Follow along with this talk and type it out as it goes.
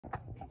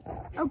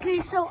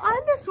Okay, so I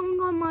have this song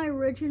on my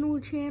original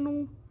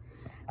channel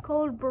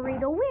called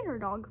Burrito Wiener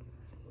Dog.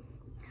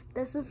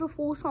 This is the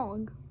full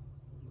song.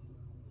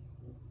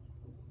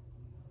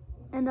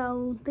 And I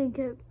don't think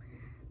it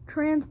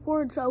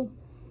transports, so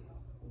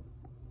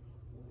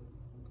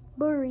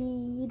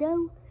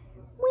Burrito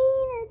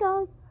Wiener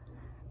Dog.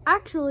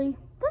 Actually,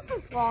 this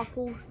is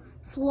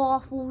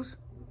Slothfuls.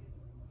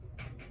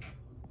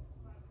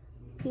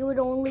 He would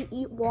only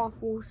eat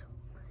waffles,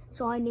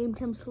 so I named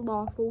him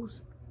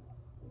Slothfuls.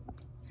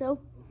 So,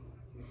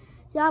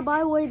 yeah, by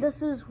the way,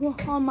 this is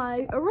on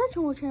my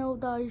original channel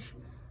that I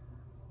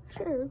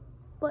shared,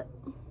 but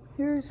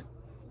here's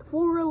the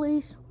full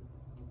release.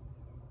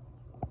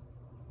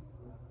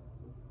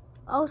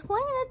 I was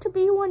planning it to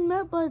be 1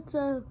 minute, but it's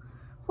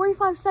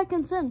 45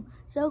 seconds in,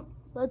 so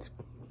let's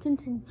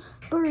continue.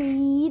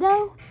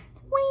 Burrito,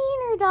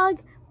 wiener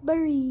dog,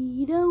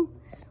 burrito,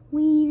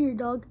 wiener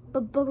dog,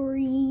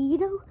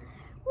 burrito,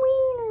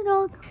 wiener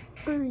dog,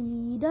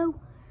 burrito,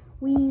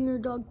 wiener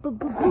dog,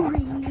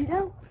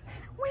 burrito,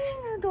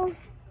 wiener dog,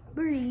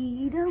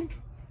 burrito,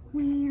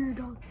 wiener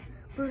dog,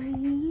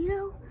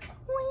 burrito,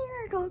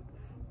 wiener dog,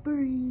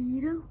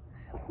 burrito,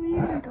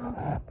 wiener dog.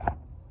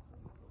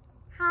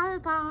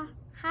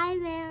 Hi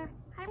there,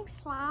 I'm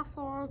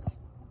Slothfuls.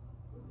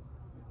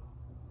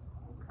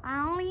 I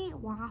only eat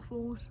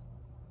waffles.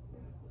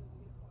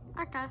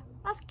 Okay,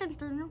 let's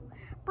continue.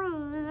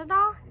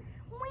 Burrito,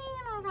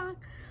 wiener dog,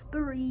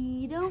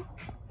 burrito,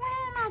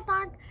 wiener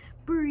dog,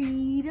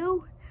 burrito,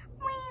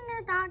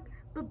 wiener dog,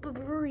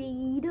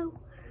 burrito,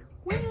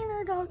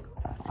 wiener dog,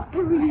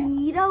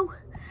 burrito,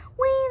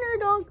 wiener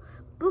dog,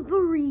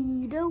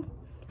 burrito,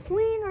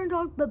 wiener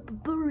dog,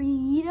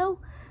 burrito,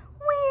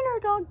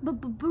 wiener dog,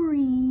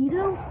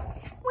 burrito,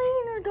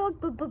 wiener dog,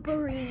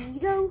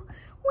 burrito,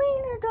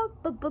 wiener dog,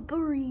 burrito, wiener dog,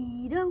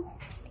 burrito,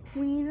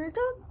 wiener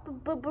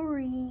dog,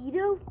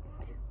 burrito,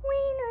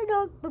 wiener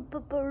dog,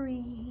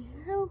 burrito,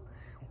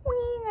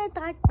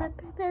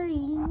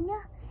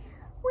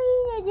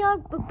 wiener dog,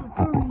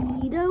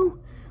 burrito,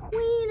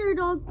 wiener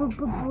dog,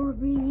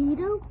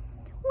 burrito,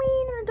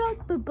 wiener dog,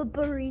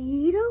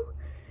 burrito,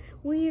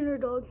 wiener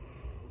dog.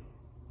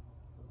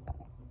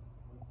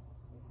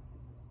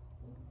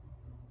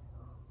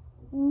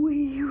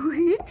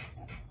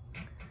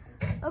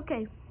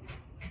 Okay,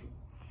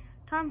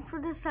 time for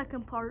the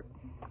second part.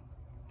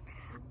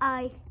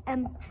 I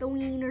am the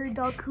wiener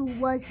dog who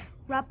was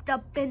wrapped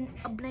up in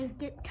a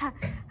blanket. Ha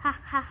ha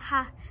ha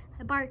ha.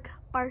 Bark,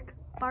 bark,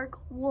 bark,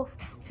 woof,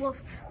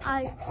 woof.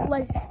 I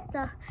was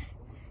the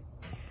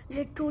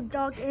little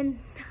dog and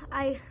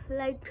I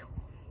liked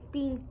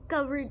being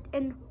covered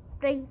in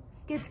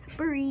blankets.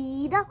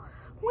 Burrito,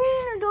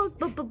 wiener dog,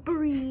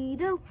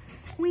 burrito,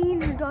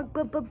 wiener dog,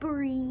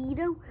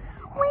 burrito,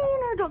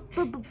 wiener dog,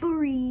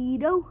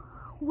 burrito,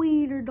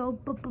 wiener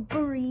dog,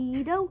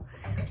 burrito,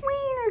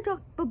 wiener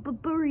dog,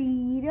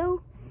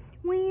 burrito,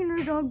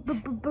 wiener dog,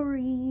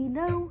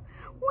 burrito,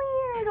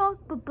 wiener dog,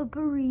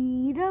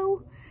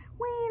 burrito,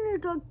 wiener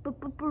dog,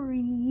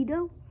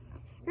 burrito.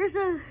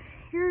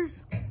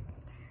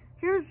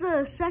 Here's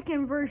the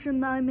second version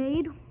that I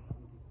made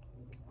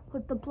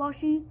with the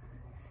plushie.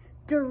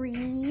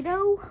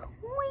 Dorito,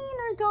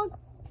 wiener dog,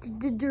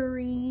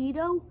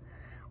 Dorito,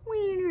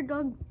 wiener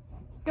dog,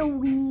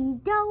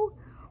 Dorito,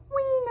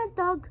 wiener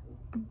dog,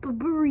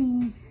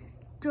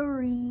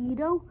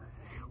 Dorito,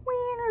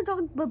 wiener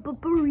dog,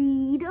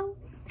 burrito,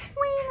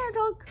 wiener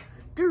dog,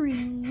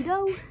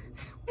 Dorito,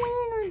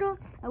 wiener dog.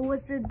 I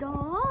was a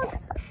dog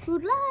who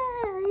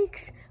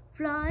likes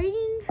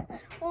flying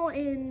or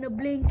in a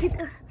blanket.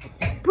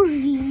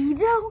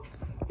 Burrito,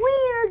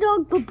 wiener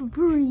dog,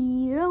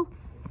 burrito,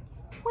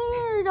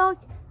 wiener dog.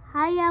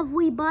 Hi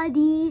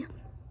everybody.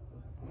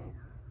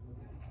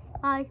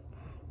 Hi,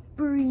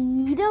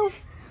 burrito,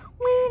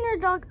 wiener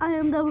dog. I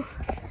am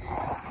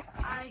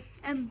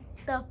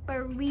the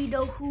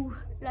burrito who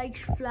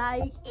likes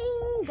flying.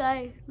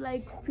 I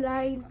like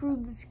flying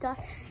through the sky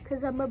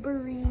because I'm a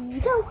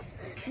burrito,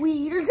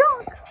 wiener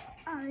dog.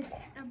 I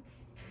am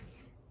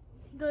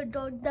the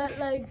dog that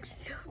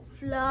likes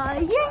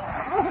flying.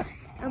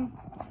 I'm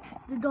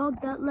the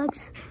dog that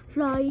likes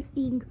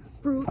flying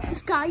through the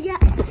sky. Yeah,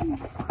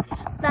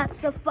 that's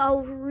the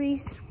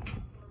favories.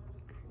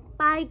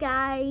 Bye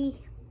guys.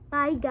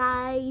 Bye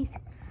guys.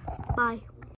 Bye.